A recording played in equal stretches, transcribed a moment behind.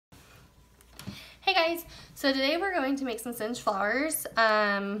Hey guys, so today we're going to make some singed flowers.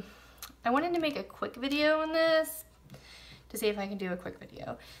 I wanted to make a quick video on this to see if I can do a quick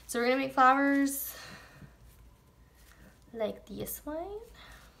video. So we're going to make flowers like this one.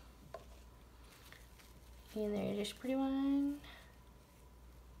 And there's this pretty one.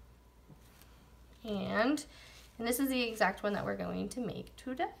 And this is the exact one that we're going to make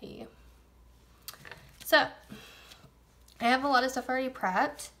today. So I have a lot of stuff already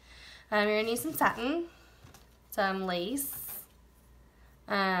prepped. You're gonna need some satin, some lace.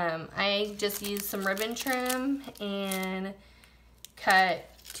 I just used some ribbon trim and cut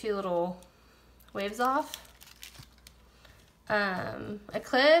 2 little waves off. A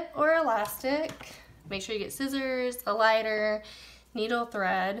clip or elastic. Make sure you get scissors, a lighter, needle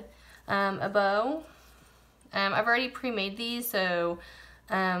thread, a bow. I've already pre-made these, so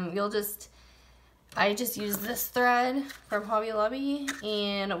I just use this thread from Hobby Lobby,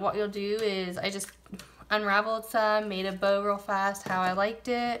 and what you'll do is I just unraveled some, made a bow real fast how I liked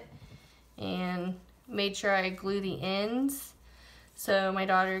it, and made sure I glue the ends so my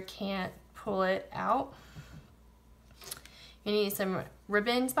daughter can't pull it out. You need some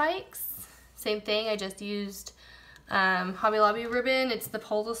ribbon spikes. Same thing, I just used Hobby Lobby ribbon. It's the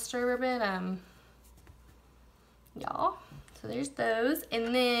Polyester ribbon, y'all. So there's those,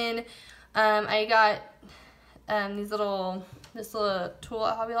 and then I got this little tool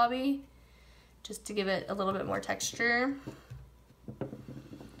at Hobby Lobby just to give it a little bit more texture.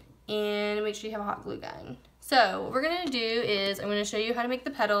 And make sure you have a hot glue gun. So what we're going to do is I'm going to show you how to make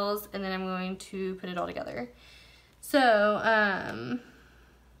the petals, and then I'm going to put it all together. So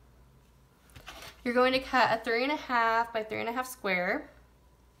you're going to cut a 3.5 by 3.5 square,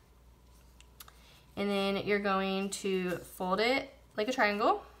 and then you're going to fold it like a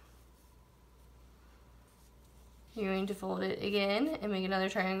triangle. You're going to fold it again and make another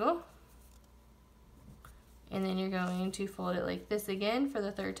triangle. And then you're going to fold it like this again for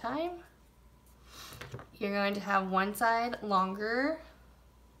the 3rd time. You're going to have one side longer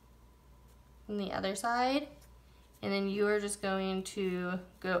than the other side. And then you are just going to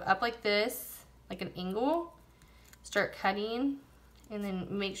go up like this, like an angle. Start cutting, and then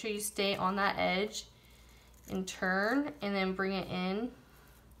make sure you stay on that edge and turn, and then bring it in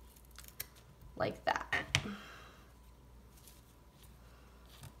like that.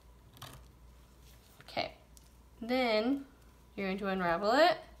 Then you're going to unravel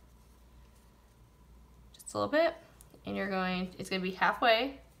it just a little bit, and it's going to be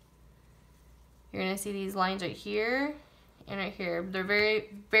halfway. You're going to see these lines right here and right here. They're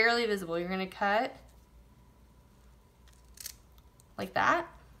barely visible. You're going to cut like that,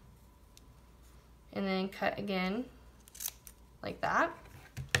 and then cut again like that,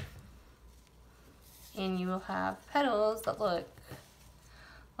 and you will have petals that look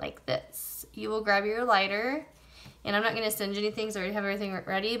like this. You will grab your lighter, and I'm not going to singe anything because I already have everything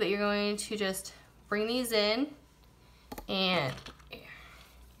ready, but you're going to just bring these in, and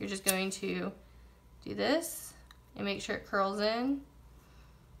you're just going to do this and make sure it curls in,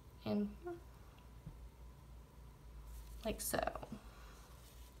 and like so.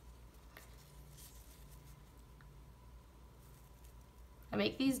 I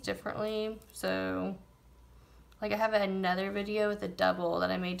make these differently, so like I have another video with a double that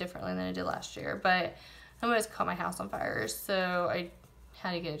I made differently than I did last year, but I almost caught my house on fire, so I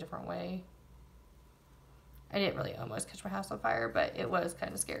had to get a different way. I didn't really almost catch my house on fire, but it was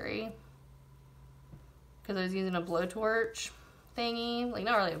kind of scary because I was using a blowtorch thingy. Like,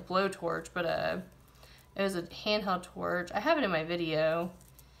 not really a blowtorch, but it was a handheld torch. I have it in my video,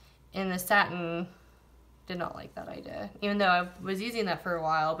 and the Satin did not like that idea, even though I was using that for a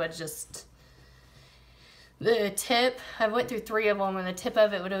while, but just the tip, I went through 3 of them, and the tip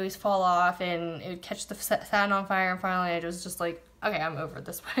of it would always fall off, and it would catch the satin on fire, and finally I was just like, okay, I'm over it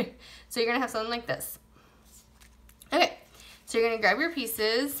this way. So you're going to have something like this. Okay, so you're going to grab your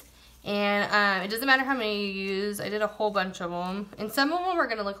pieces, and it doesn't matter how many you use. I did a whole bunch of them, and some of them are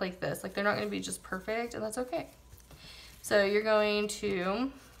going to look like this. Like, they're not going to be just perfect, and that's okay. So you're going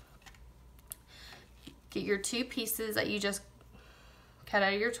to get your 2 pieces that you just cut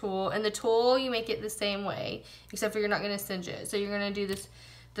out of your tool, and the tool you make it the same way, except for you're not going to singe it. So you're going to do this,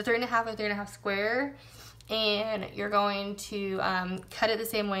 the 3.5 by 3.5 square, and you're going to cut it the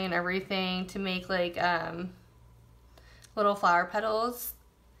same way and everything to make like little flower petals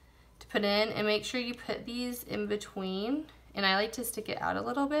to put in, and make sure you put these in between, and I like to stick it out a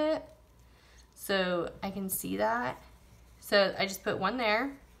little bit so I can see that. So I just put one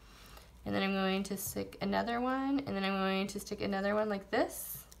there, and then I'm going to stick another one, and then I'm going to stick another one like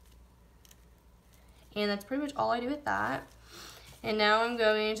this. And that's pretty much all I do with that. And now I'm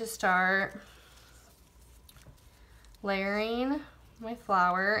going to start layering my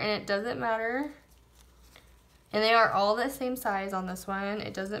flower, and it doesn't matter. And they are all the same size on this one.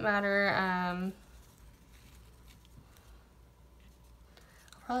 It doesn't matter. I'll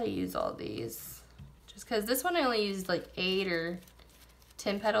probably use all these just because this one I only used like 8 or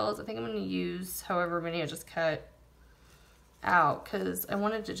 10 petals. I think I'm going to use however many I just cut out because I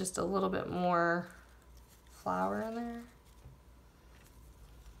wanted to just a little bit more flower in there.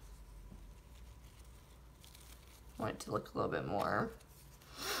 I want it to look a little bit more.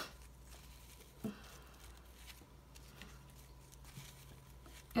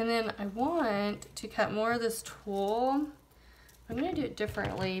 And then I want to cut more of this tulle. I'm going to do it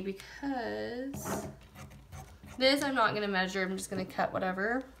differently because this I'm not going to measure. I'm just going to cut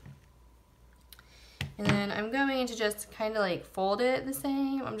whatever. And then I'm going to just kind of like fold it the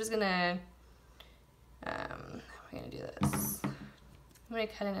same. I'm just going to, how am I going to do this? I'm going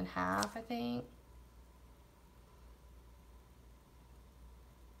to cut it in half, I think.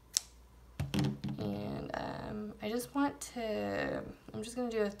 And I just want to, I'm just going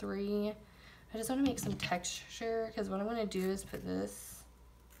to do a 3. I just want to make some texture because what I'm going to do is put this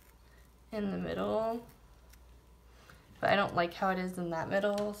in the middle. But I don't like how it is in that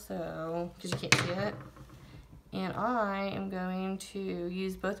middle, so, because you can't see it. And I am going to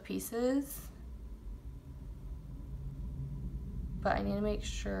use both pieces. But I need to make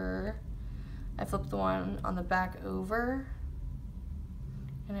sure I flip the one on the back over.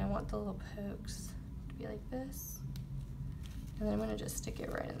 And I want the little pokes to be like this. And then I'm going to just stick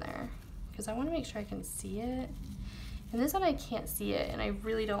it right in there because I want to make sure I can see it. And this one I can't see it, and I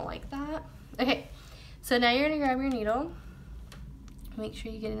really don't like that. Okay, so now you're going to grab your needle. Make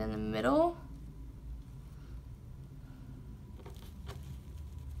sure you get it in the middle.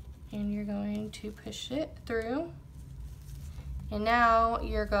 And you're going to push it through. And now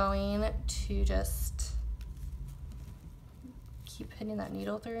you're going to just keep hitting that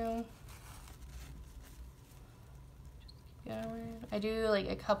needle through. Just keep going. I do like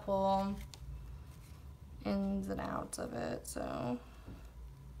a couple ins and outs of it, so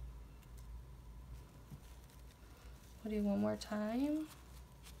we'll do one more time.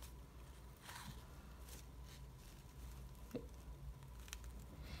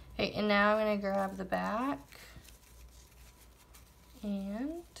 Okay, and now I'm going to grab the back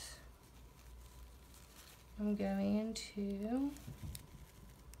and I'm going to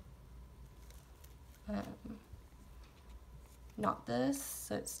knot this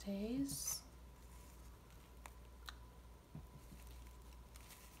so it stays.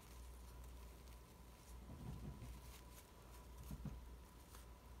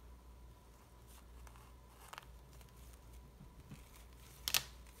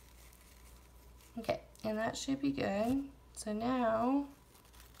 Okay, and that should be good. So now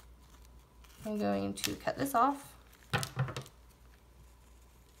I'm going to cut this off.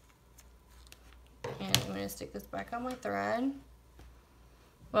 And I'm going to stick this back on my thread.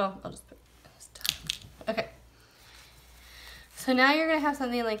 Well, I'll just put it this time. Okay. So now you're going to have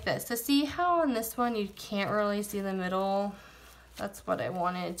something like this. So see how on this one you can't really see the middle? That's what I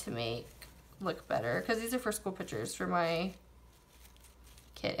wanted to make look better. Because these are for school pictures for my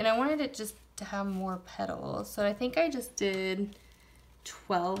kit. And I wanted it just to have more petals. So I think I just did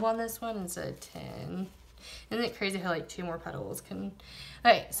 12 on this one instead of 10. Isn't it crazy how like 2 more petals can...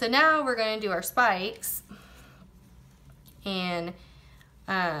 Okay, so now we're going to do our spikes. And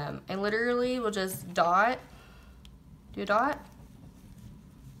I literally will just do a dot.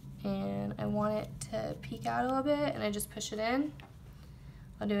 And I want it to peek out a little bit, and I just push it in.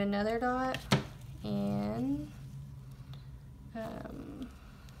 I'll do another dot, and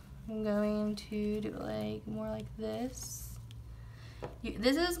I'm going to do like more like this.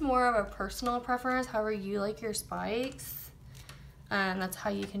 This is more of a personal preference, however you like your spikes. That's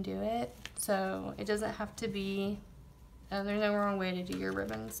how you can do it. So it doesn't have to be, there's no wrong way to do your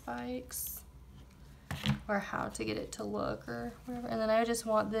ribbon spikes or how to get it to look or whatever. And then I just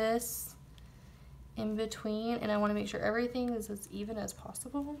want this in between, and I want to make sure everything is as even as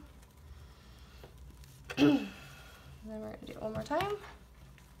possible. And then we're going to do it one more time.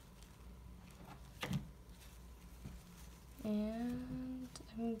 And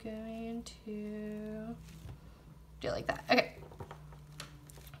I'm going to do it like that. Okay.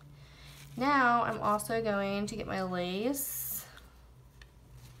 Now I'm also going to get my lace,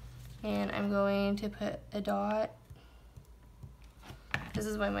 and I'm going to put a dot. This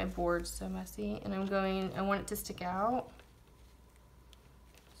is why my board's so messy, and I want it to stick out.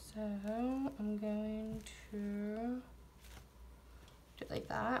 So I'm going to do it like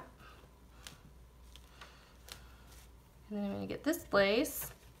that. And then I'm going to get this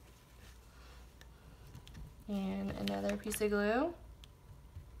lace, and another piece of glue.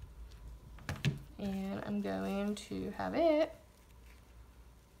 And I'm going to have it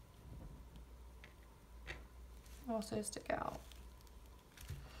also stick out.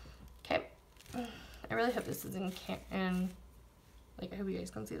 Okay, I really hope this is in like I hope you guys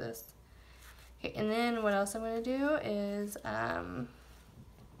can see this. Okay, and then what else I'm going to do is grab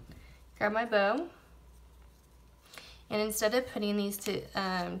my bow, and instead of putting these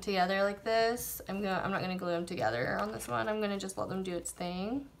together like this, I'm not going to glue them together on this one. I'm going to just let them do its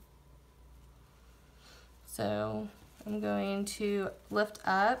thing. So I'm going to lift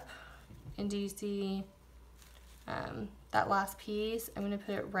up, and do you see that last piece? I'm going to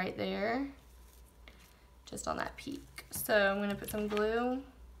put it right there, just on that peak. So I'm going to put some glue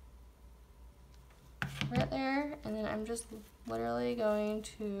right there, and then I'm just literally going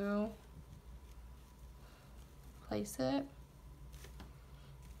to place it.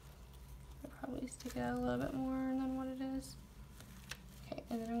 I'll probably stick it out a little bit more than what it is. Okay,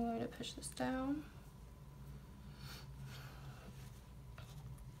 and then I'm going to push this down.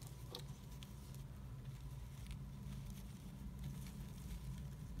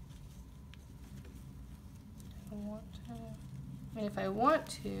 If I want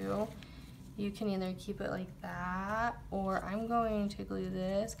to, you can either keep it like that, or I'm going to glue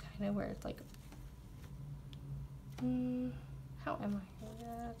this kind of where it's like, how am I going to do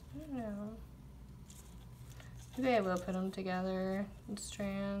that? I don't know. Maybe I will put them together in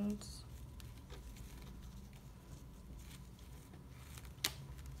strands.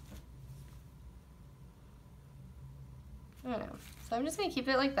 I don't know. So I'm just going to keep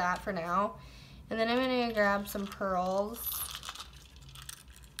it like that for now. And then I'm going to grab some pearls.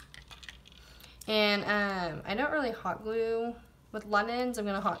 And I don't really hot glue with London's. I'm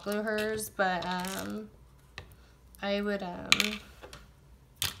going to hot glue hers, but I would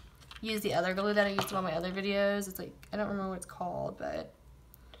use the other glue that I used in all my other videos. It's like, I don't remember what it's called, but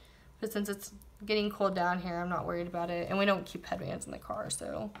since it's getting cold down here, I'm not worried about it. And we don't keep headbands in the car,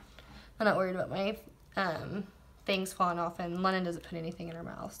 so I'm not worried about my things falling off, and London doesn't put anything in her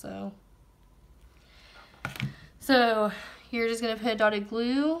mouth, so you're just going to put dotted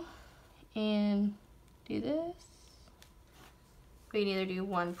glue and do this. We can either do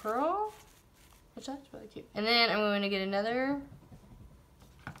one pearl, which that's really cute, and then I'm going to get another,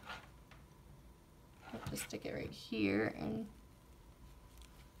 just stick it right here and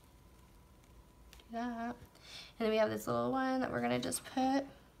do that. And then we have this little one that we're going to just put,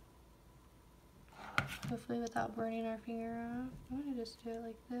 hopefully without burning our finger off. I'm going to just do it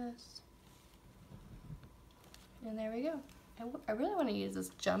like this. And there we go. I really want to use this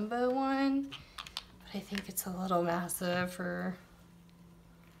jumbo one, but I think it's a little massive for,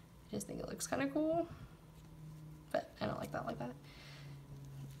 I just think it looks kind of cool, but I don't like that or like that.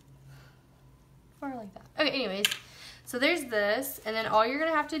 Okay, anyways, so there's this, and then all you're going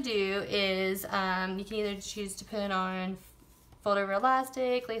to have to do is, you can either choose to put it on fold over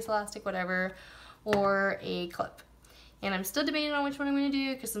elastic, lace elastic, whatever, or a clip. And I'm still debating on which one I'm going to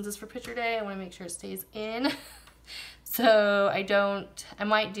do, because since it's for picture day, I want to make sure it stays in. So I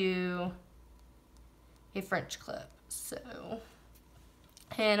might do a French clip. So,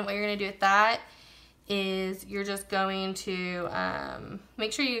 and what you're going to do with that is you're just going to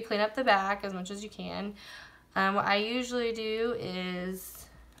make sure you clean up the back as much as you can. What I usually do is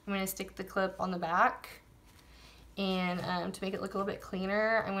I'm going to stick the clip on the back, and to make it look a little bit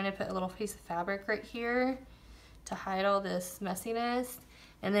cleaner, I'm going to put a little piece of fabric right here to hide all this messiness,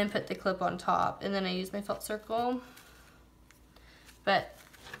 and then put the clip on top, and then I use my felt circle. But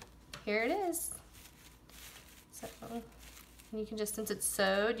here it is. So you can just, since it's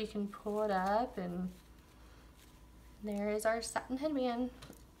sewed, you can pull it up, and there is our satin headband.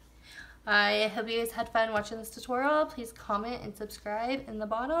 I hope you guys had fun watching this tutorial. Please comment and subscribe in the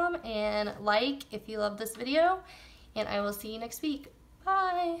bottom, and like if you love this video, and I will see you next week.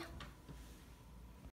 Bye!